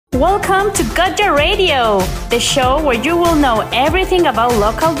Welcome to Gotcha Radio, the show where you will know everything about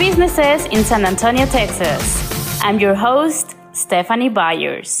local businesses in San Antonio, Texas. I'm your host, Stephanie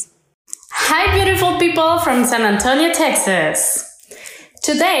Byers. Hi, beautiful people from San Antonio, Texas.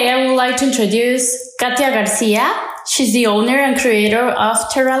 Today, I would like to introduce Katia Garcia. She's the owner and creator of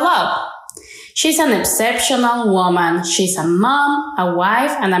Terra Love. She's an exceptional woman. She's a mom, a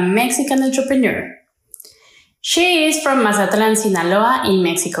wife, and a Mexican entrepreneur. She is from Mazatlan, Sinaloa in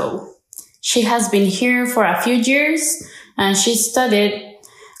Mexico. She has been here for a few years and she studied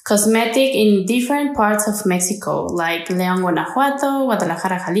cosmetic in different parts of Mexico, like León, Guanajuato,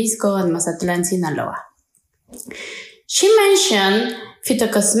 Guadalajara, Jalisco, and Mazatlan, Sinaloa. She mentioned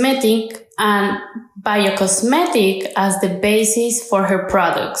phytocosmetic and biocosmetic as the basis for her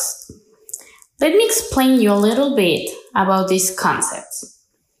products. Let me explain you a little bit about these concepts.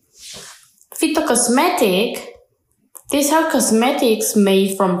 Phytocosmetic, these are cosmetics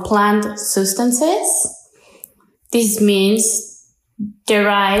made from plant substances. This means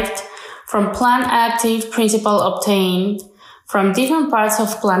derived from plant active principle obtained from different parts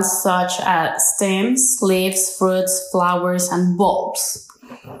of plants such as stems, leaves, fruits, flowers, and bulbs.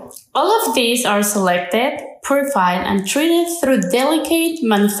 All of these are selected, purified, and treated through delicate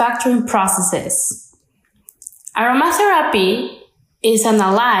manufacturing processes. Aromatherapy is an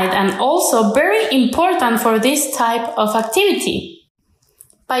allied and also very important for this type of activity.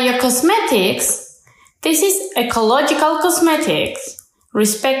 Biocosmetics, this is ecological cosmetics,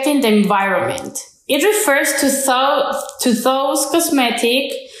 respecting the environment. It refers to those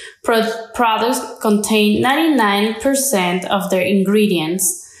cosmetic products contain 99% of their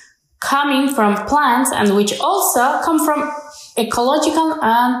ingredients coming from plants and which also come from ecological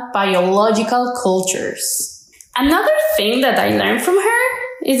and biological cultures. Another thing that I learned from her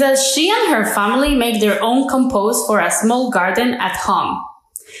is that she and her family make their own compost for a small garden at home.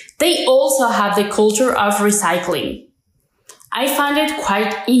 They also have the culture of recycling. I found it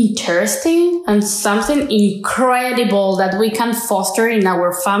quite interesting and something incredible that we can foster in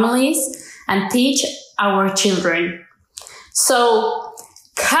our families and teach our children. So,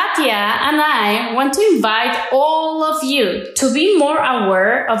 Katia and I want to invite all of you to be more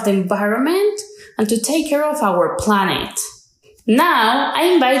aware of the environment and to take care of our planet. Now, I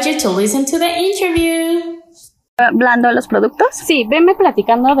invite you to listen to the interview. Hablando de los productos. Sí, venme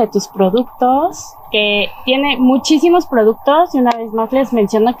platicando de tus productos, que tiene muchísimos productos y una vez más les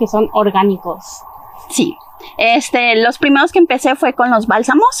menciono que son orgánicos. Sí, los primeros que empecé fue con los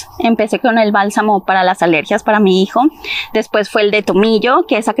bálsamos. Empecé con el bálsamo para las alergias para mi hijo. Después fue el de tomillo,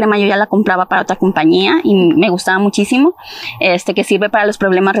 que esa crema yo ya la compraba para otra compañía y me gustaba muchísimo. Que sirve para los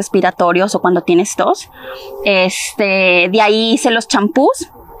problemas respiratorios o cuando tienes tos. De ahí hice los champús.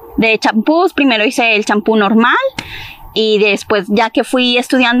 De champús, primero hice el champú normal y después, ya que fui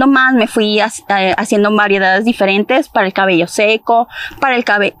estudiando más, me fui haciendo variedades diferentes para el cabello seco, para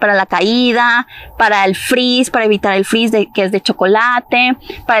la caída, para el frizz, para evitar el frizz que es de chocolate,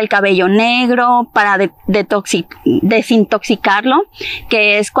 para el cabello negro, para desintoxicarlo,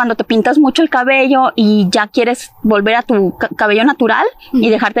 que es cuando te pintas mucho el cabello y ya quieres volver a tu cabello natural y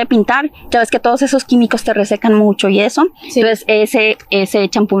dejarte de pintar. Ya ves que todos esos químicos te resecan mucho y eso. Sí. Entonces ese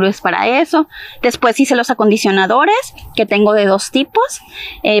champú es para eso. Después hice los acondicionadores, que tengo de dos tipos,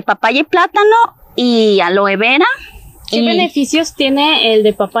 papaya y plátano y aloe vera. ¿Qué beneficios tiene el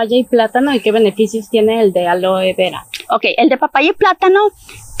de papaya y plátano y qué beneficios tiene el de aloe vera? Ok, el de papaya y plátano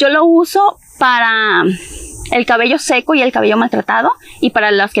yo lo uso para el cabello seco y el cabello maltratado y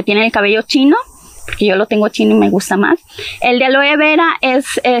para los que tienen el cabello chino, porque yo lo tengo chino y me gusta más. El de aloe vera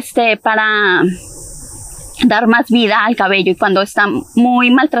es para dar más vida al cabello y cuando está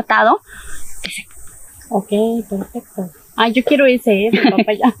muy maltratado. Ok, perfecto. Ah, yo quiero ese, de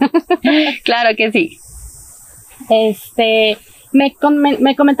papaya. Claro que sí. Me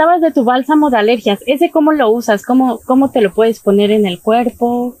comentabas de tu bálsamo de alergias. ¿Ese cómo lo usas? ¿Cómo te lo puedes poner en el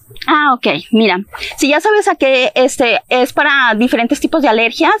cuerpo? Ah, ok. Mira, si ya sabes a qué es para diferentes tipos de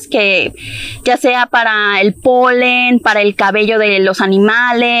alergias, que ya sea para el polen, para el cabello de los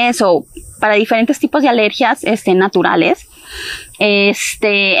animales o para diferentes tipos de alergias naturales.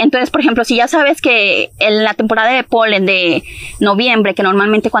 Entonces, por ejemplo, si ya sabes que en la temporada de polen de noviembre, que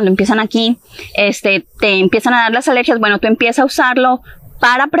normalmente cuando empiezan aquí, te empiezan a dar las alergias, bueno, tú empiezas a usarlo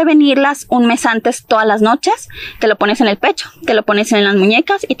para prevenirlas un mes antes todas las noches. Te lo pones en el pecho, te lo pones en las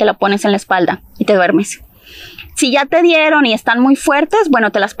muñecas y te lo pones en la espalda y te duermes. Si ya te dieron y están muy fuertes,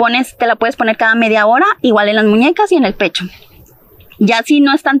 bueno, te la puedes poner cada media hora, igual en las muñecas y en el pecho. Ya si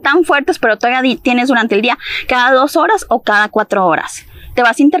no están tan fuertes, pero todavía tienes durante el día cada 2 horas o cada 4 horas. Te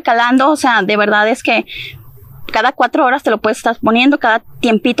vas intercalando, o sea, de verdad es que cada 4 horas te lo puedes estar poniendo, cada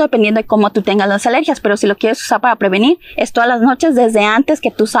tiempito, dependiendo de cómo tú tengas las alergias. Pero si lo quieres usar para prevenir, es todas las noches desde antes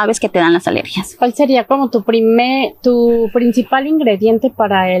que tú sabes que te dan las alergias. ¿Cuál sería como tu principal ingrediente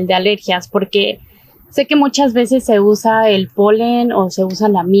para el de alergias? Porque sé que muchas veces se usa el polen o se usa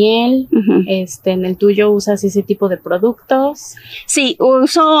la miel. En el tuyo usas ese tipo de productos. Sí,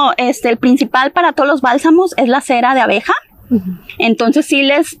 uso el principal para todos los bálsamos es la cera de abeja. Entonces sí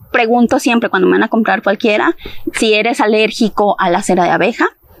les pregunto siempre cuando me van a comprar cualquiera si eres alérgico a la cera de abeja.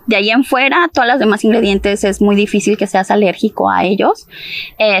 De ahí en fuera, todos los demás ingredientes es muy difícil que seas alérgico a ellos.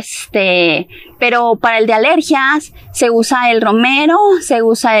 Pero para el de alergias se usa el romero, se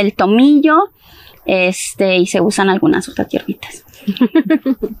usa el tomillo, y se usan algunas otras hierbitas.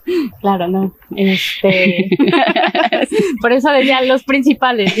 Claro, no. Por eso decía los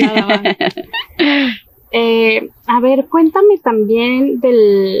principales, nada más. A ver, cuéntame también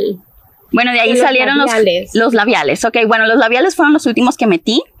del... Bueno, de ahí salieron los labiales. Ok, bueno, los labiales fueron los últimos que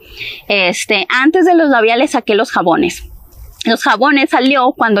metí. Antes de los labiales saqué los jabones. Los jabones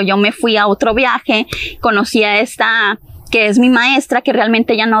salió cuando yo me fui a otro viaje. Conocí a esta, que es mi maestra, que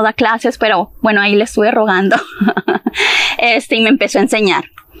realmente ya no da clases, pero bueno, ahí le estuve rogando. Y me empezó a enseñar.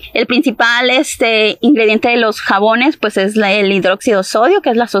 El principal ingrediente de los jabones pues es el hidróxido de sodio,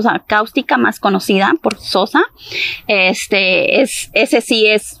 que es la sosa cáustica más conocida por sosa. Ese sí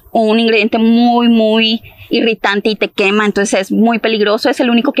es un ingrediente muy, muy irritante y te quema, entonces es muy peligroso. Es el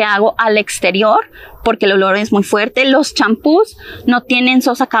único que hago al exterior porque el olor es muy fuerte. Los champús no tienen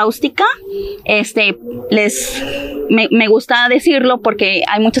sosa cáustica. Me gusta decirlo porque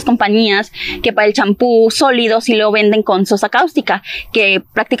hay muchas compañías que para el champú sólido sí lo venden con sosa cáustica, que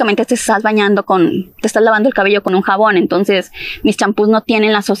prácticamente te estás lavando el cabello con un jabón. Entonces mis champús no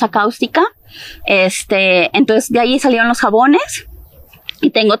tienen la sosa cáustica. Entonces de ahí salieron los jabones. Y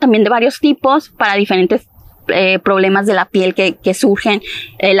tengo también de varios tipos para diferentes problemas de la piel que surgen.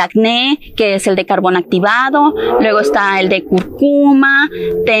 El acné, que es el de carbón activado. Luego está el de cúrcuma.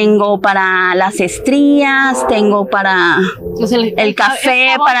 Tengo para las estrías. Tengo para el café,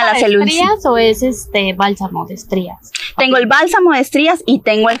 para la celulitis. ¿Estrías o es bálsamo de estrías? Tengo el bálsamo de estrías y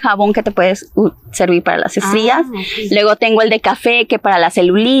tengo el jabón que te puedes servir para las estrías. Okay. Luego tengo el de café, que para la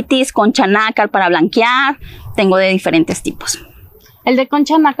celulitis, concha nácar para blanquear. Tengo de diferentes tipos. El de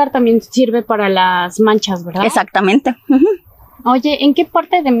concha nácar también sirve para las manchas, ¿verdad? Exactamente. Oye, ¿en qué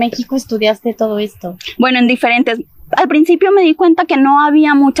parte de México estudiaste todo esto? Bueno, en diferentes. Al principio me di cuenta que no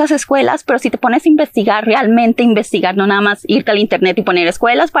había muchas escuelas, pero si te pones a investigar, realmente investigar, no nada más irte al internet y poner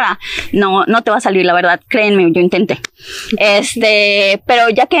escuelas no te va a salir, la verdad, créanme, yo intenté. Pero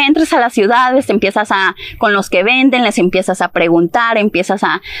ya que entras a las ciudades, empiezas con los que venden, les empiezas a preguntar, empiezas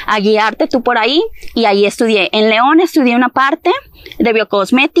a guiarte tú por ahí, y ahí estudié. En León estudié una parte de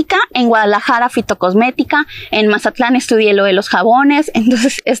biocosmética, en Guadalajara fitocosmética, en Mazatlán estudié lo de los jabones.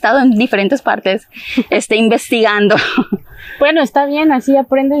 Entonces he estado en diferentes partes investigando. Bueno, está bien, así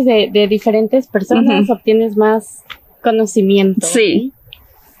aprendes de diferentes personas, obtienes más conocimiento. Sí.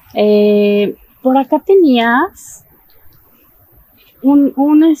 Por acá tenías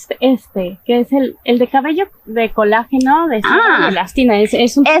que es el de cabello de colágeno, de elastina,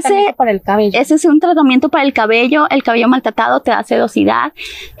 es un tratamiento para el cabello. Ese es un tratamiento para el cabello maltratado, te da sedosidad.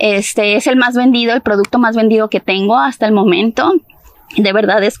 Es el más vendido, el producto más vendido que tengo hasta el momento. De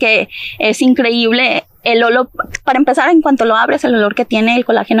verdad es que es increíble. El olor, para empezar, en cuanto lo abres, el olor que tiene el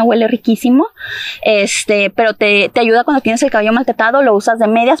colágeno huele riquísimo. Pero te ayuda cuando tienes el cabello maltratado. Lo usas de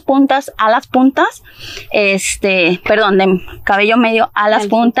medias puntas a las puntas. de cabello medio a las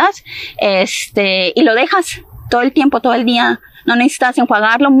puntas. Y lo dejas todo el tiempo, todo el día. No necesitas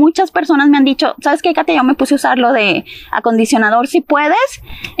enjuagarlo. Muchas personas me han dicho, ¿sabes qué, Katia? Yo me puse a usarlo de acondicionador si puedes.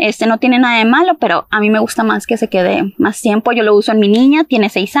 No tiene nada de malo, pero a mí me gusta más que se quede más tiempo. Yo lo uso en mi niña, tiene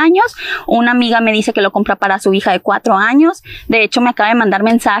 6 años. Una amiga me dice que lo compra para su hija de 4 años. De hecho, me acaba de mandar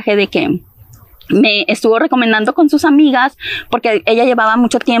mensaje de que me estuvo recomendando con sus amigas porque ella llevaba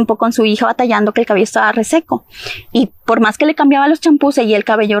mucho tiempo con su hija batallando que el cabello estaba reseco, y por más que le cambiaba los champús seguía el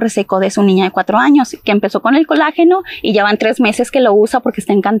cabello reseco de su niña de 4 años, que empezó con el colágeno y ya van 3 meses que lo usa porque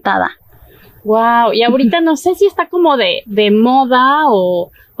está encantada. Wow, y ahorita no sé si está como de moda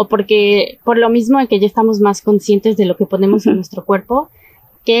o porque por lo mismo de que ya estamos más conscientes de lo que ponemos en nuestro cuerpo,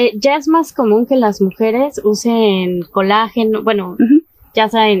 que ya es más común que las mujeres usen colágeno, bueno, ya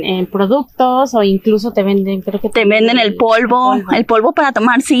sea en productos o incluso te venden, creo que te venden el polvo para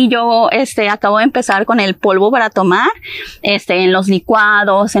tomar. Sí, yo acabo de empezar con el polvo para tomar, en los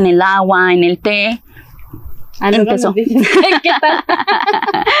licuados, en el agua, en el té. Empezó. ¿Qué tal?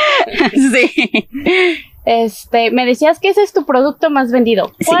 Sí. Me decías que ese es tu producto más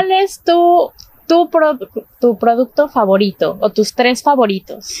vendido. ¿Cuál es tu tu producto favorito o tus 3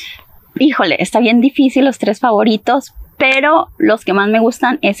 favoritos. Híjole, está bien difícil los 3 favoritos, pero los que más me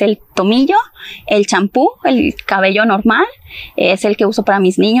gustan es el tomillo, el champú, el cabello normal, es el que uso para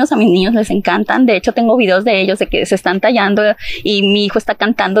mis niños, a mis niños les encantan, de hecho tengo videos de ellos de que se están tallando y mi hijo está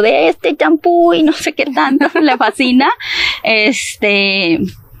cantando de este champú y no sé qué tanto, le fascina,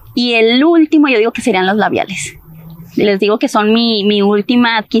 y el último yo digo que serían los labiales. Les digo que son mi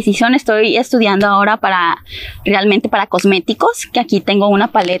última adquisición. Estoy estudiando ahora realmente para cosméticos, que aquí tengo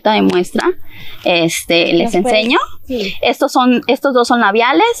una paleta de muestra. Les enseño. Sí. Estos 2 son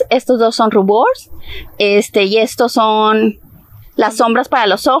labiales, estos 2 son rubors, y estos son las sombras para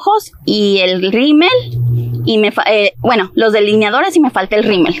los ojos y el rímel. Y los delineadores y me falta el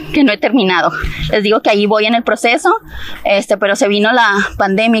rímel, que no he terminado. Les digo que ahí voy en el proceso, pero se vino la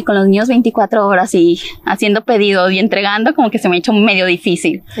pandemia y con los niños 24 horas y haciendo pedidos y entregando, como que se me ha hecho medio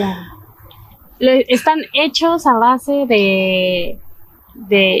difícil. Claro. Están hechos a base de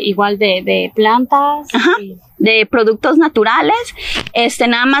plantas. Ajá, de productos naturales.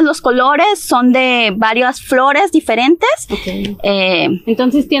 Nada más los colores son de varias flores diferentes. Okay.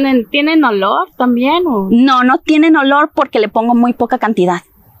 Entonces, ¿tienen olor también? ¿O? No tienen olor porque le pongo muy poca cantidad.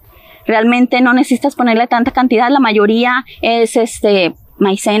 Realmente no necesitas ponerle tanta cantidad. La mayoría es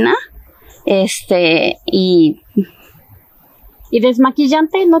maicena. ¿Y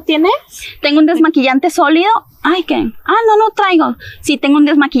desmaquillante no tienes? Tengo un desmaquillante sólido. Ay, ¿qué? No traigo. Sí, tengo un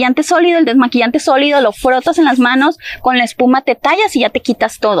desmaquillante sólido. El desmaquillante sólido lo frotas en las manos, con la espuma te tallas y ya te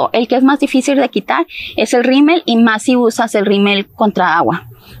quitas todo. El que es más difícil de quitar es el rímel, y más si usas el rímel contra agua.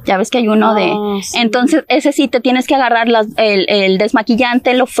 Ya ves que hay uno sí. Entonces, ese sí te tienes que agarrar el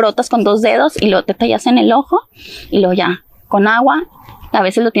desmaquillante, lo frotas con 2 dedos y lo te tallas en el ojo y lo ya, con agua. A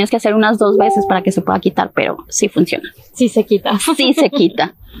veces lo tienes que hacer unas 2 veces para que se pueda quitar, pero sí funciona. Sí se quita. Sí se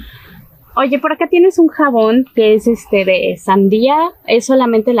quita. Oye, por acá tienes un jabón que es de sandía. ¿Es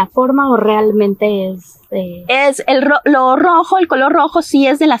solamente la forma o realmente es de...? Es lo rojo, el color rojo sí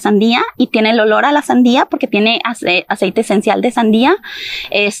es de la sandía y tiene el olor a la sandía porque tiene aceite esencial de sandía.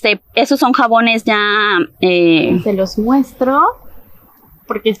 Esos son jabones ya... Se los muestro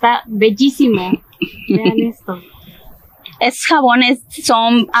porque está bellísimo. Vean esto. Esos jabones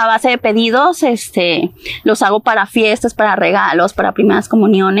son a base de pedidos, los hago para fiestas, para regalos, para primeras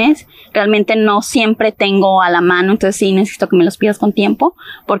comuniones. Realmente no siempre tengo a la mano, entonces sí necesito que me los pidas con tiempo,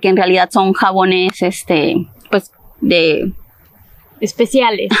 porque en realidad son jabones,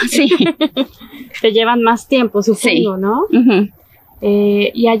 especiales. Sí. Te llevan más tiempo, supongo, sí. ¿No? Uh-huh.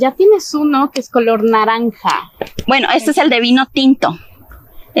 Y allá tienes uno que es color naranja. Bueno, este es el de vino tinto.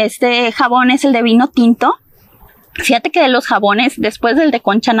 Este jabón es el de vino tinto. Fíjate que de los jabones, después del de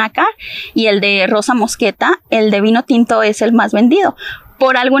concha nácar y el de rosa mosqueta, el de vino tinto es el más vendido.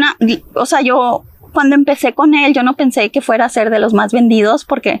 Yo cuando empecé con él, yo no pensé que fuera a ser de los más vendidos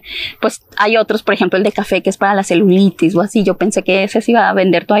porque pues hay otros, por ejemplo el de café que es para la celulitis o así. Yo pensé que ese se iba a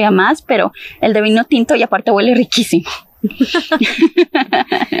vender todavía más, pero el de vino tinto y aparte huele riquísimo. Y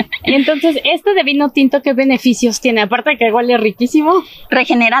entonces, de vino tinto, ¿qué beneficios tiene? Aparte de que huele riquísimo.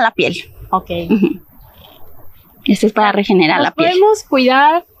 Regenera la piel. Ok. Uh-huh. Este es para regenerar la piel. Podemos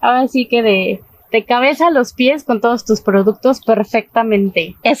cuidar, ahora sí que de cabeza a los pies con todos tus productos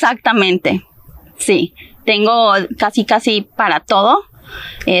perfectamente. Exactamente. Sí. Tengo casi para todo,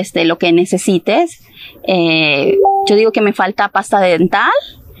 lo que necesites. Yo digo que me falta pasta dental.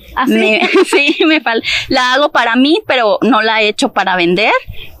 ¿Ah, sí? Sí, me falta. La hago para mí, pero no la he hecho para vender,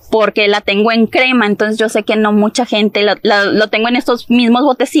 porque la tengo en crema, entonces yo sé que no mucha gente, lo tengo en estos mismos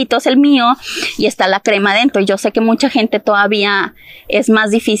botecitos, el mío, y está la crema dentro, y yo sé que mucha gente todavía es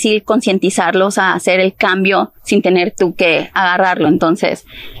más difícil concientizarlos a hacer el cambio sin tener tú que agarrarlo. Entonces,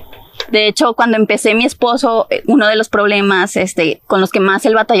 de hecho, cuando empecé, mi esposo, uno de los problemas con los que más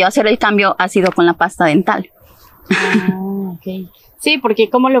él batalló a hacer el cambio ha sido con la pasta dental. Okay. Sí, porque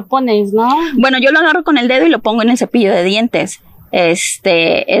 ¿cómo lo pones, no? Bueno, yo lo agarro con el dedo y lo pongo en el cepillo de dientes. Es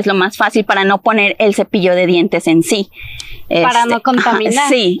lo más fácil para no poner el cepillo de dientes en sí. Para no contaminar.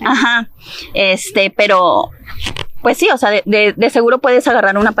 Sí, ajá. Pero, pues sí, o sea, de seguro puedes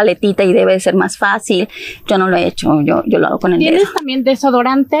agarrar una paletita y debe ser más fácil. Yo no lo he hecho, yo lo hago con el dedo. ¿Tienes también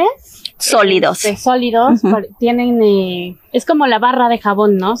desodorantes? Sólidos. Sólidos. Uh-huh. Tienen, es como la barra de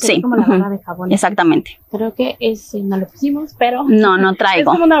jabón, ¿no? Sí. Como la barra de jabón. Exactamente. Creo que no lo pusimos, pero... No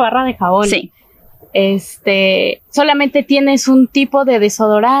traigo. Es como una barra de jabón. Sí. solamente tienes un tipo de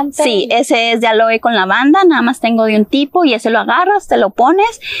desodorante. Sí, ese es de aloe con lavanda, nada más tengo de un tipo y ese lo agarras, te lo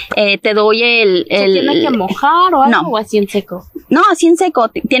pones, te doy ¿Se tiene que mojar o algo? No. ¿O así en seco? No, así en seco.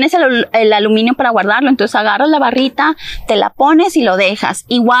 Tienes el aluminio para guardarlo, entonces agarras la barrita, te la pones y lo dejas.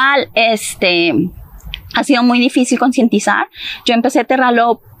 Igual, ha sido muy difícil concientizar. Yo empecé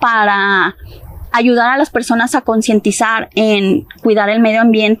Terraló para ayudar a las personas a concientizar en cuidar el medio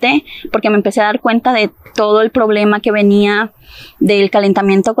ambiente, porque me empecé a dar cuenta de todo el problema que venía del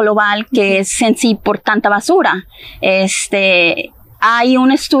calentamiento global, que es en sí por tanta basura. Hay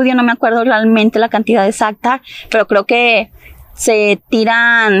un estudio, no me acuerdo realmente la cantidad exacta, pero creo que se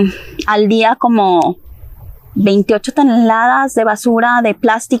tiran al día como 28 toneladas de basura de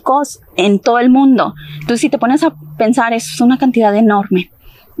plásticos en todo el mundo. Entonces, si te pones a pensar, es una cantidad enorme,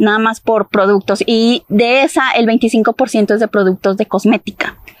 nada más por productos. Y de esa, el 25% es de productos de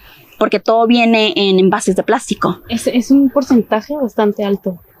cosmética, porque todo viene en envases de plástico. Es un porcentaje bastante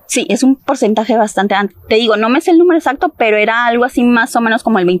alto. Sí, es un porcentaje bastante alto. Te digo, no me sé el número exacto, pero era algo así más o menos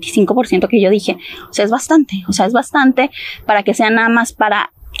como el 25% que yo dije. O sea, es bastante para que sea nada más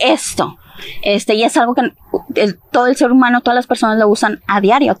para esto. Y es algo que todo el ser humano, todas las personas lo usan a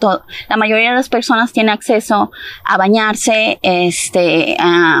diario. La mayoría de las personas tiene acceso a bañarse,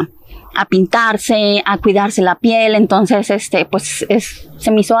 a pintarse, a cuidarse la piel. Entonces, pues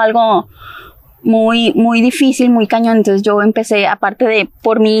se me hizo algo muy, muy difícil, muy cañón. Entonces yo empecé, aparte de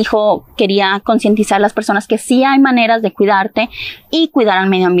por mi hijo, quería concientizar a las personas que sí hay maneras de cuidarte y cuidar al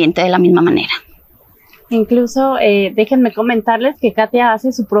medio ambiente de la misma manera. Incluso, déjenme comentarles que Katia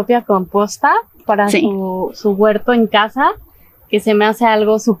hace su propia composta para su huerto en casa, que se me hace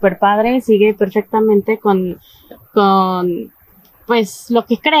algo súper padre. Sigue perfectamente con pues lo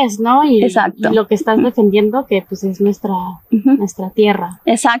que crees, ¿no? Y lo que estás defendiendo, que pues es nuestra tierra.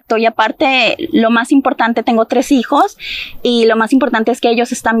 Exacto, y aparte lo más importante, tengo 3 hijos y lo más importante es que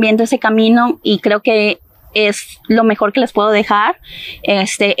ellos están viendo ese camino y creo que es lo mejor que les puedo dejar,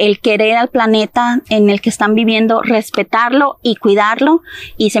 el querer al planeta en el que están viviendo, respetarlo y cuidarlo,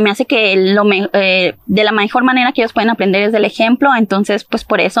 y se me hace que de la mejor manera que ellos pueden aprender es del ejemplo. Entonces pues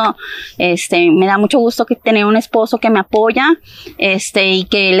por eso me da mucho gusto tener un esposo que me apoya, y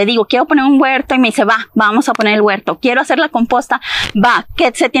que le digo, quiero poner un huerto, y me dice, vamos a poner el huerto. Quiero hacer la composta,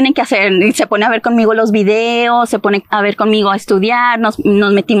 ¿qué se tiene que hacer? Y se pone a ver conmigo los videos, se pone a ver conmigo a estudiar, nos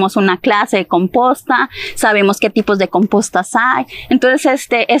metimos una clase de composta, sabemos qué tipos de compostas hay. Entonces,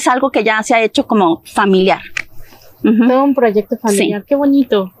 es algo que ya se ha hecho como familiar. Todo un proyecto familiar. Sí. Qué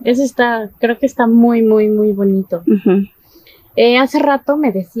bonito. Eso creo que está muy, muy, muy bonito. Hace rato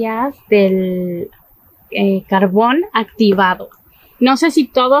me decías del carbón activado. No sé si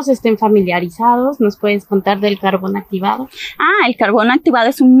todos estén familiarizados. ¿Nos puedes contar del carbón activado? El carbón activado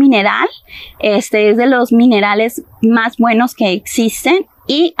es un mineral. Es de los minerales más buenos que existen.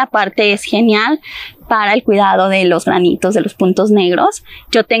 Y aparte es genial para el cuidado de los granitos, de los puntos negros.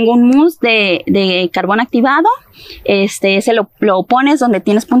 Yo tengo un mousse de carbón activado. Ese lo pones donde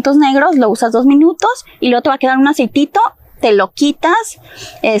tienes puntos negros, lo usas 2 minutos y luego te va a quedar un aceitito, te lo quitas,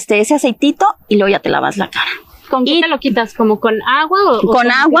 ese aceitito, y luego ya te lavas la cara. ¿Con qué te lo quitas? ¿Como con agua? ¿Con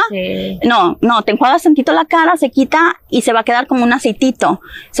agua? No, te enjuagas tantito la cara, se quita y se va a quedar como un aceitito.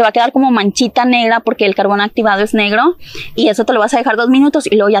 Se va a quedar como manchita negra porque el carbón activado es negro, y eso te lo vas a dejar 2 minutos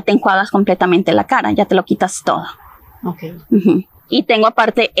y luego ya te enjuagas completamente la cara, ya te lo quitas todo. Okay. Y tengo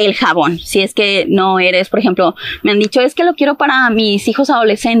aparte el jabón. Si es que no eres, por ejemplo, me han dicho, es que lo quiero para mis hijos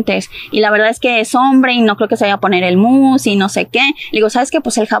adolescentes, y la verdad es que es hombre y no creo que se vaya a poner el mousse y no sé qué. Le digo, ¿sabes qué?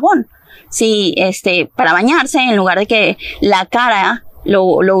 Pues el jabón. Sí, para bañarse, en lugar de que la cara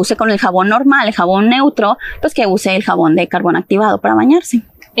lo use con el jabón normal, el jabón neutro, pues que use el jabón de carbón activado para bañarse.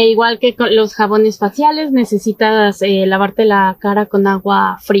 E igual que con los jabones faciales, necesitas lavarte la cara con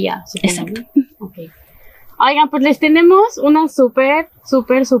agua fría, supongo. Exacto. Okay. Oigan, pues les tenemos una súper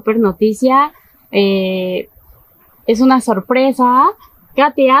noticia. Es una sorpresa.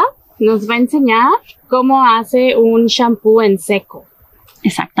 Katia nos va a enseñar cómo hace un shampoo en seco.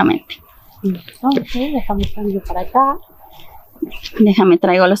 Exactamente. Ok, déjame cambio para acá. Déjame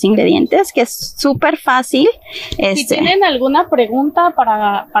traigo los ingredientes, que es súper fácil. Si tienen alguna pregunta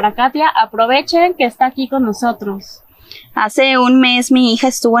para Katia, aprovechen que está aquí con nosotros. Hace un mes mi hija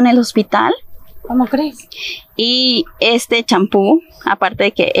estuvo en el hospital. ¿Cómo crees? Y este champú, aparte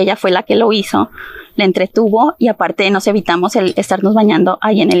de que ella fue la que lo hizo, le entretuvo, y aparte nos evitamos el estarnos bañando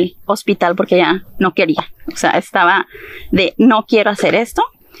ahí en el hospital porque ella no quería. O sea, estaba de no quiero hacer esto.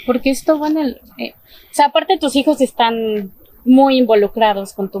 Porque estuvo en el... o sea, aparte tus hijos están muy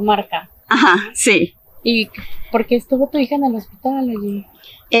involucrados con tu marca. Ajá, sí. ¿Y por qué estuvo tu hija en el hospital allí?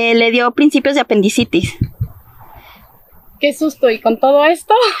 Le dio principios de apendicitis. Qué susto, ¿y con todo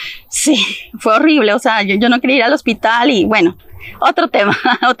esto? Sí, fue horrible, o sea, yo no quería ir al hospital y bueno, otro tema,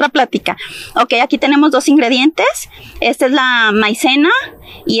 otra plática. Ok, aquí tenemos 2 ingredientes. Esta es la maicena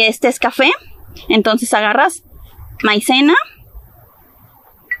y este es café. Entonces agarras maicena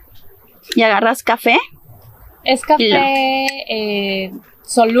y agarras café. ¿Es café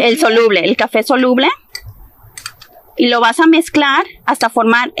soluble? El soluble, el café soluble. Y lo vas a mezclar hasta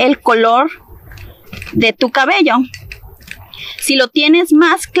formar el color de tu cabello. Si lo tienes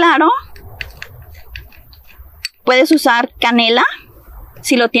más claro, puedes usar canela.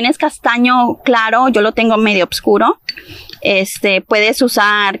 Si lo tienes castaño claro, yo lo tengo medio oscuro, puedes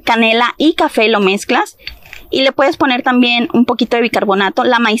usar canela y café, lo mezclas. Y le puedes poner también un poquito de bicarbonato.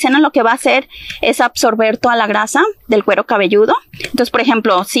 La maicena lo que va a hacer es absorber toda la grasa del cuero cabelludo. Entonces, por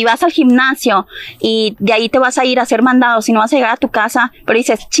ejemplo, si vas al gimnasio y de ahí te vas a ir a hacer mandados, si no vas a llegar a tu casa, pero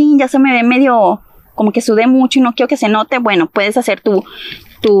dices, chin, ya se me ve medio, como que sudé mucho y no quiero que se note, bueno, puedes hacer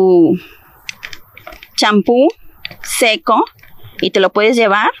tu champú seco y te lo puedes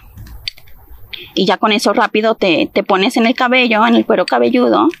llevar. Y ya con eso rápido te pones en el cabello, en el cuero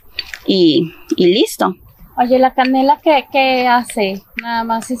cabelludo y listo. Oye, ¿la canela qué hace? Nada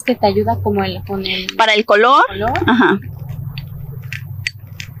más te ayuda como con el... Para el color. Ajá.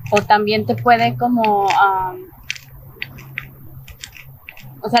 O también te puede como...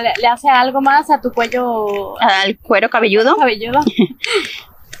 o sea, ¿le hace algo más a tu cuello? ¿Al cuero cabelludo?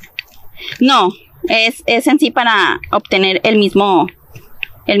 No, es en sí para obtener el mismo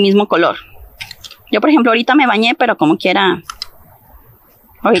color. Yo, por ejemplo, ahorita me bañé, pero como quiera,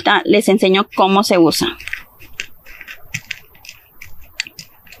 ahorita les enseño cómo se usa.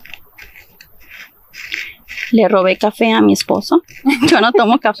 Le robé café a mi esposo. Yo no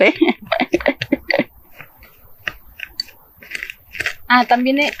tomo café.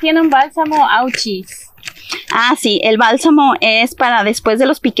 También tiene un bálsamo Auchis. Sí, el bálsamo es para después de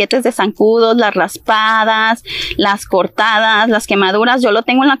los piquetes de zancudos, las raspadas, las cortadas, las quemaduras. Yo lo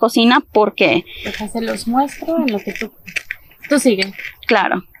tengo en la cocina porque... Se los muestro en lo que tú sigue.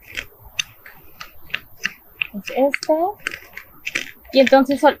 Claro. Es y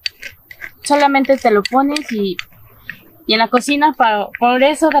entonces solamente te lo pones y en la cocina por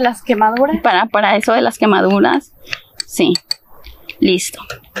eso de las quemaduras. Para eso de las quemaduras. Sí. Listo.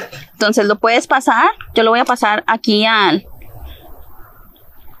 Entonces lo puedes pasar. Yo lo voy a pasar aquí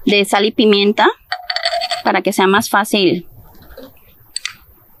de sal y pimienta para que sea más fácil.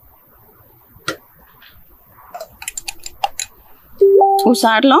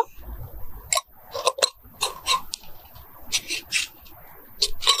 Usarlo.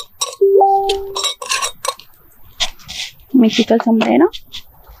 Me quito el sombrero.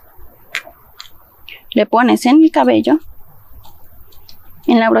 Le pones en mi cabello,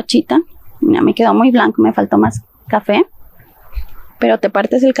 en la brochita. Mira, me quedó muy blanco, me faltó más café. Pero te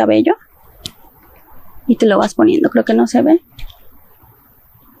partes el cabello y te lo vas poniendo. Creo que no se ve.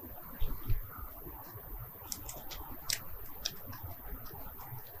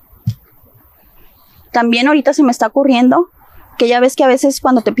 También ahorita se me está ocurriendo que ya ves que a veces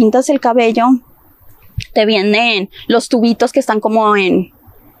cuando te pintas el cabello te vienen los tubitos que están como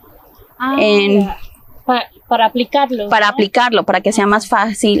para aplicarlo. Para aplicarlo, para que sea más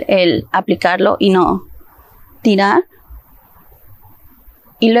fácil el aplicarlo y no tirar.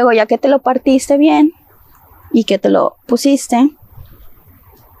 Y luego ya que te lo partiste bien y que te lo pusiste,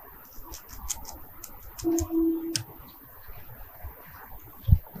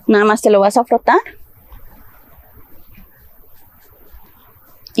 nada más te lo vas a frotar.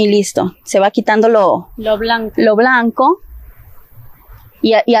 Y listo, se va quitando lo blanco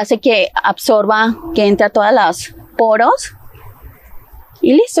y hace que absorba, que entre a todas las poros.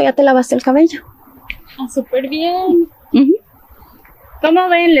 Y listo, ya te lavaste el cabello. Súper bien. ¿Cómo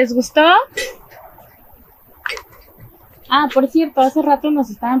ven? ¿Les gustó? Por cierto, hace rato nos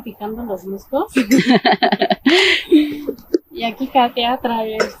estaban picando los musgos. Y aquí Katia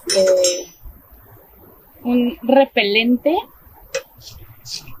trae un repelente.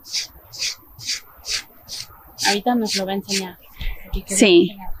 Ahorita nos lo va a enseñar.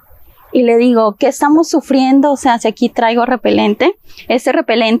 Sí. Y le digo, ¿qué estamos sufriendo? O sea, si aquí traigo repelente. Este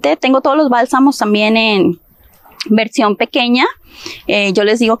repelente, tengo todos los bálsamos también en versión pequeña. Yo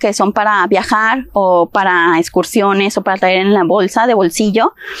les digo que son para viajar o para excursiones o para traer en la bolsa de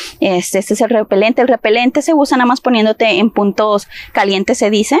bolsillo. Este es el repelente. El repelente se usa nada más poniéndote en puntos calientes,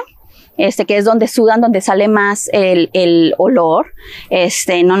 se dice. que es donde sudan, donde sale más el olor.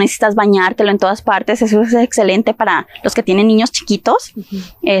 No necesitas bañártelo en todas partes. Eso es excelente para los que tienen niños chiquitos.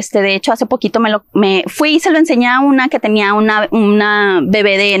 De hecho, hace poquito me fui y se lo enseñé a una que tenía una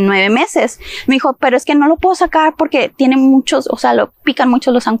bebé de 9 meses. Me dijo, pero es que no lo puedo sacar porque tiene muchos, o sea, lo pican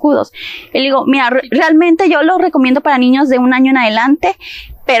mucho los zancudos. Y le digo, mira, realmente yo lo recomiendo para niños de 1 año en adelante.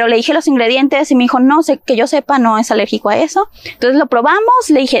 Pero le dije los ingredientes y me dijo, no sé, que yo sepa, no es alérgico a eso. Entonces lo probamos,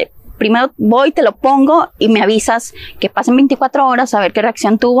 le dije, primero voy, te lo pongo y me avisas que pasen 24 horas a ver qué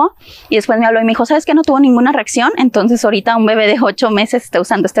reacción tuvo. Y después me habló y me dijo, ¿sabes qué? No tuvo ninguna reacción. Entonces ahorita un bebé de 8 meses está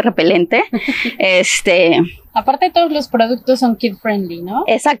usando este repelente. Aparte todos los productos son kid friendly, ¿no?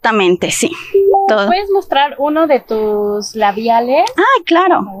 Exactamente, sí. Todo. ¿Puedes mostrar uno de tus labiales? Ah,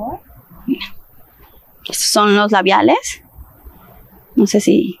 claro. Mira, estos son los labiales. No sé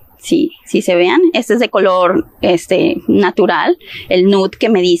si se vean. Este es de color natural, el nude que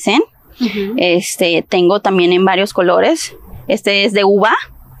me dicen. Tengo también en varios colores. Este es de uva.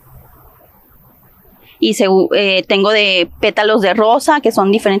 Y tengo de pétalos de rosa, que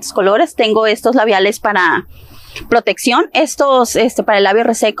son diferentes colores. Tengo estos labiales para protección. Estos, para el labio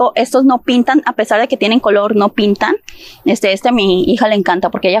reseco, estos no pintan, a pesar de que tienen color, no pintan. A mi hija le encanta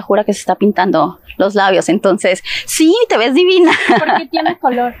porque ella jura que se está pintando los labios. Entonces, sí, te ves divina. ¿Por qué tiene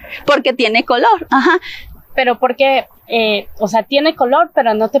color? Porque tiene color, ajá. Pero porque, o sea, tiene color,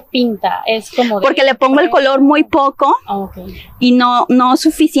 pero no te pinta. Es como porque le pongo el color muy poco. Y no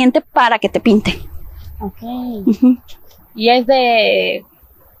suficiente para que te pinte. Y es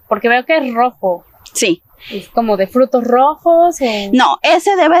porque veo que es rojo. Sí. ¿Es como de frutos rojos? No,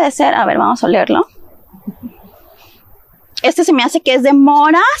 ese debe de ser, a ver, vamos a olerlo. Se me hace que es de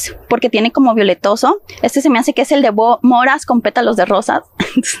moras, porque tiene como violetoso. Se me hace que es el de moras con pétalos de rosas.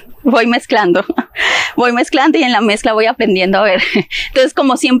 Voy mezclando y en la mezcla voy aprendiendo a ver. Entonces,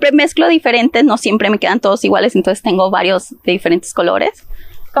 como siempre mezclo diferentes, no siempre me quedan todos iguales, entonces tengo varios de diferentes colores.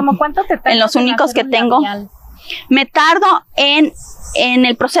 ¿Cómo cuánto te tardas? En los únicos que tengo. Me tardo en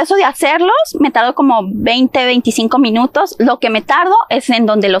el proceso de hacerlos, me tardo como 20-25 minutos. Lo que me tardo es en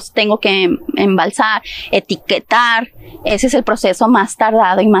donde los tengo que embalsar, etiquetar. Ese es el proceso más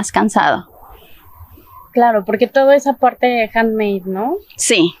tardado y más cansado. Claro, porque todo esa parte handmade, ¿no?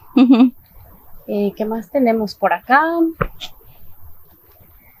 Sí. ¿Qué más tenemos por acá?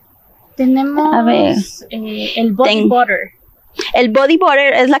 Tenemos a ver, el body butter. El body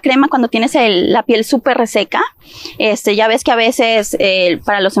butter es la crema cuando tienes la piel súper reseca. Ya ves que a veces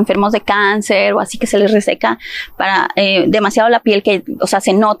para los enfermos de cáncer o así que se les reseca demasiado la piel, que, o sea,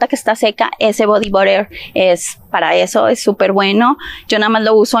 se nota que está seca. Ese body butter es para eso, es súper bueno. Yo nada más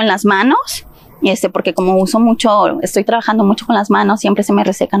lo uso en las manos, porque como uso mucho, estoy trabajando mucho con las manos, siempre se me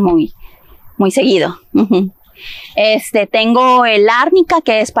resecan muy, muy seguido. Tengo el árnica,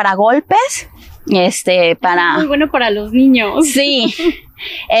 que es para golpes. Muy bueno para los niños. Sí.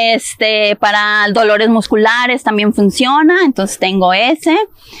 Para dolores musculares también funciona. Entonces tengo ese.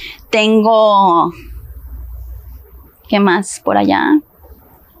 Tengo, ¿qué más por allá?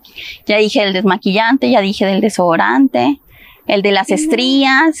 Ya dije el desmaquillante, ya dije del desodorante, el de las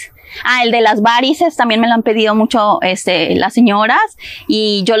estrías. El de las varices también me lo han pedido mucho las señoras,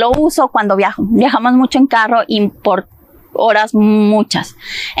 y yo lo uso cuando viajamos mucho en carro y por horas muchas,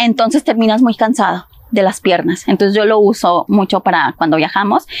 entonces terminas muy cansado de las piernas. Entonces yo lo uso mucho para cuando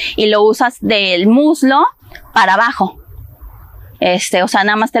viajamos, y lo usas del muslo para abajo. O sea,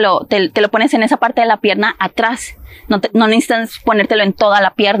 nada más te lo pones en esa parte de la pierna atrás. No necesitas ponértelo en toda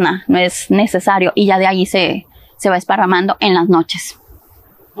la pierna, no es necesario, y ya de ahí se va esparramando en las noches.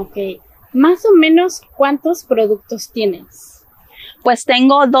 Ok. Más o menos, ¿cuántos productos tienes? Pues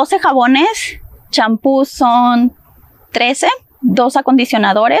tengo 12 jabones, champús son 13, 2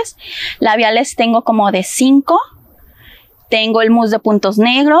 acondicionadores, labiales tengo como de 5, tengo el mousse de puntos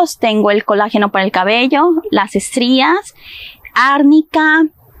negros, tengo el colágeno para el cabello, las estrías, árnica,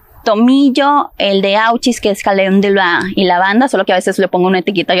 tomillo, el de Auchis, que es caléndula y lavanda, solo que a veces le pongo una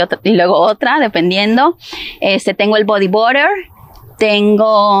etiqueta y luego otra, dependiendo. Tengo el body butter,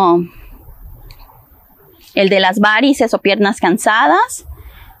 tengo el de las varices o piernas cansadas.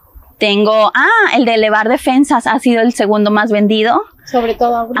 Tengo, el de elevar defensas ha sido el segundo más vendido. Sobre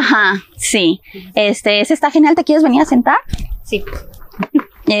todo ahora. Ajá, sí. Ese está genial. ¿Te quieres venir a sentar? Sí.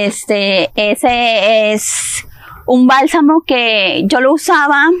 Ese es un bálsamo que yo lo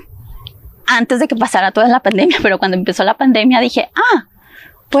usaba antes de que pasara toda la pandemia, pero cuando empezó la pandemia dije,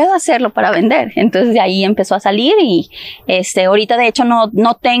 puedo hacerlo para vender. Entonces de ahí empezó a salir y ahorita de hecho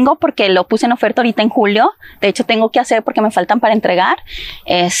no tengo porque lo puse en oferta ahorita en julio. De hecho tengo que hacer porque me faltan para entregar.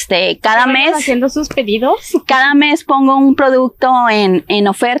 Cada mes haciendo sus pedidos. Cada mes pongo un producto en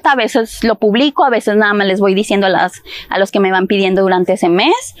oferta. A veces lo publico, a veces nada más les voy diciendo a los que me van pidiendo durante ese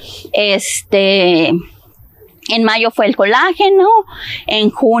mes. En mayo fue el colágeno,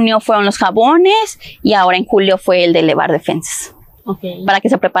 en junio fueron los jabones y ahora en julio fue el de elevar defensas. Okay. Para que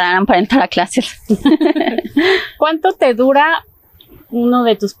se prepararan para entrar a clases. ¿Cuánto te dura uno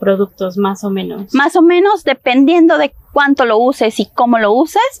de tus productos, más o menos? Más o menos, dependiendo de cuánto lo uses y cómo lo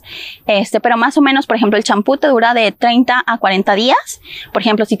uses. Pero más o menos, por ejemplo, el champú te dura de 30 a 40 días. Por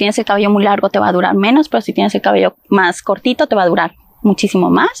ejemplo, si tienes el cabello muy largo te va a durar menos, pero si tienes el cabello más cortito te va a durar muchísimo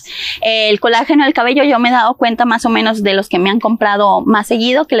más. El colágeno del cabello yo me he dado cuenta más o menos de los que me han comprado más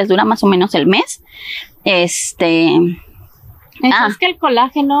seguido, que les dura más o menos el mes. Es que el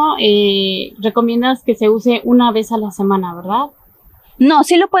colágeno recomiendas que se use una vez a la semana, ¿verdad? No,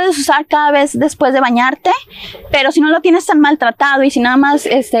 sí lo puedes usar cada vez después de bañarte, pero si no lo tienes tan maltratado y si nada más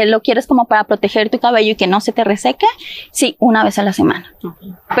lo quieres como para proteger tu cabello y que no se te reseque, sí, una vez a la semana.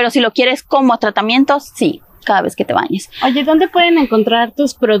 Okay. Pero si lo quieres como tratamiento, sí, cada vez que te bañes. Oye, ¿dónde pueden encontrar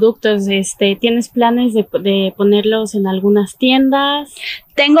tus productos? ¿Tienes planes de ponerlos en algunas tiendas?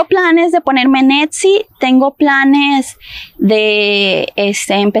 Tengo planes de ponerme en Etsy, tengo planes de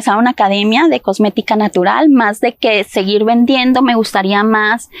empezar una academia de cosmética natural, más de que seguir vendiendo, me gustaría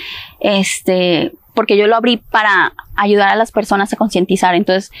más, porque yo lo abrí para ayudar a las personas a concientizar.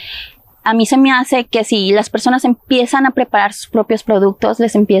 Entonces, a mí se me hace que si las personas empiezan a preparar sus propios productos,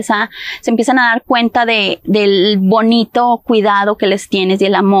 se empiezan a dar cuenta del bonito cuidado que les tienes y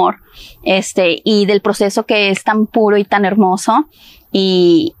el amor, y del proceso que es tan puro y tan hermoso.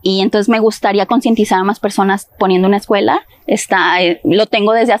 Y entonces me gustaría concientizar a más personas poniendo una escuela. Lo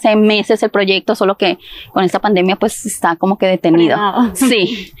tengo desde hace meses el proyecto, solo que con esta pandemia pues está como que detenido.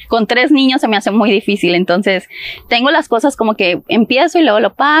 Sí, con 3 niños se me hace muy difícil, entonces tengo las cosas como que empiezo y luego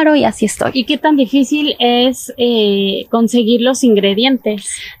lo paro y así estoy. ¿Y qué tan difícil es conseguir los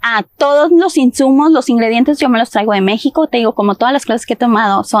ingredientes? Todos los insumos, los ingredientes yo me los traigo de México. Te digo, como todas las clases que he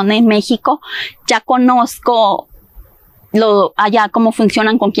tomado son en México, ya conozco allá cómo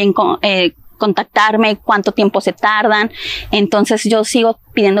funcionan, con quién contactarme, cuánto tiempo se tardan. Entonces yo sigo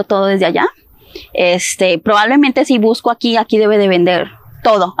pidiendo todo desde allá. Probablemente si busco aquí debe de vender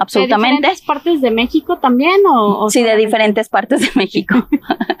todo, absolutamente. ¿De diferentes partes de México también? Sí, de diferentes partes de México.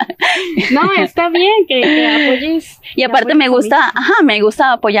 No, está bien que apoyes. Y aparte me gusta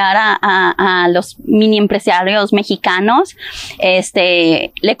apoyar a los mini empresarios mexicanos.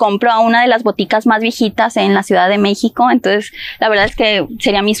 Le compro a una de las boticas más viejitas en la Ciudad de México. Entonces, la verdad es que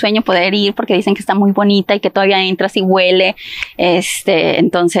sería mi sueño poder ir porque dicen que está muy bonita y que todavía entras y huele.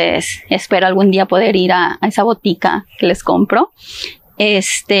 Entonces, espero algún día poder ir a esa botica que les compro.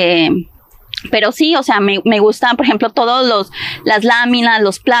 Pero sí, o sea, me gusta, por ejemplo, las láminas,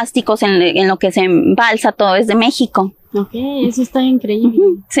 los plásticos en lo que se embalsa, todo es de México. Ok, eso está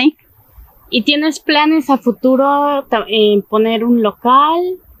increíble. Sí. ¿Y tienes planes a futuro en poner un local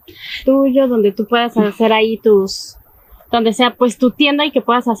tuyo donde tú puedas hacer ahí donde sea pues tu tienda y que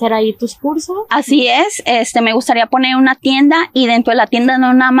puedas hacer ahí tus cursos? Así es, me gustaría poner una tienda y dentro de la tienda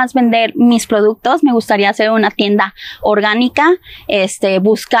no nada más vender mis productos, me gustaría hacer una tienda orgánica,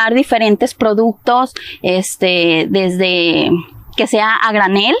 buscar diferentes productos, desde que sea a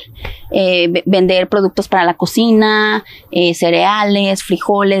granel, vender productos para la cocina, cereales,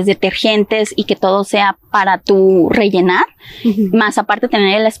 frijoles, detergentes y que todo sea para tu rellenar. Más aparte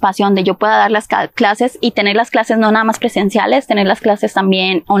tener el espacio donde yo pueda dar las clases y tener las clases no nada más presenciales, tener las clases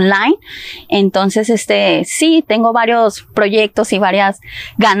también online. Entonces, sí, tengo varios proyectos y varias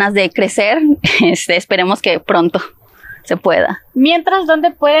ganas de crecer. Esperemos que pronto se pueda. Mientras,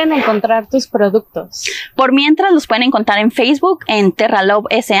 ¿dónde pueden encontrar tus productos? Por mientras los pueden encontrar en Facebook, en TerraLove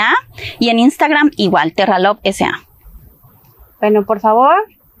SA, y en Instagram igual, TerraLove SA. Bueno, por favor,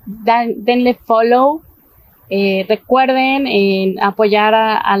 denle follow. Recuerden apoyar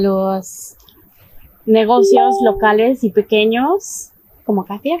a los negocios locales y pequeños como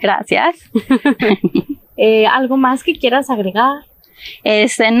Katia. Gracias. ¿Algo más que quieras agregar?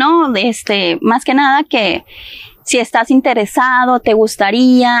 No, más que nada que si estás interesado, te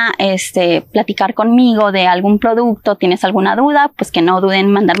gustaría platicar conmigo de algún producto, tienes alguna duda, pues que no duden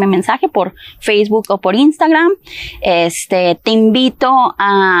en mandarme mensaje por Facebook o por Instagram. Te invito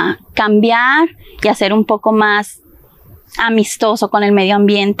a cambiar y a ser un poco más amistoso con el medio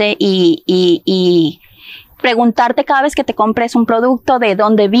ambiente y preguntarte cada vez que te compres un producto de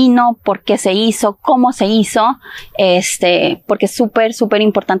dónde vino, por qué se hizo, cómo se hizo, porque es súper, súper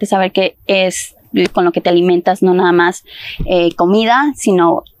importante saber qué es con lo que te alimentas, no nada más comida,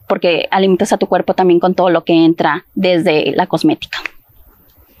 sino porque alimentas a tu cuerpo también con todo lo que entra desde la cosmética.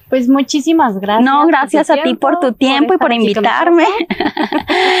 Pues muchísimas gracias. No, gracias a ti por tu tiempo y por invitarme.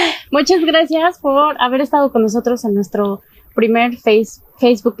 Muchas gracias por haber estado con nosotros en nuestro primer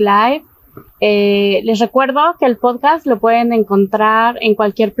Facebook Live. Les recuerdo que el podcast lo pueden encontrar en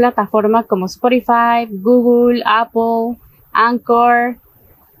cualquier plataforma como Spotify, Google, Apple, Anchor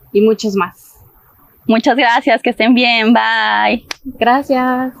y muchos más. Muchas gracias, que estén bien, bye.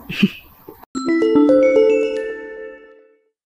 Gracias.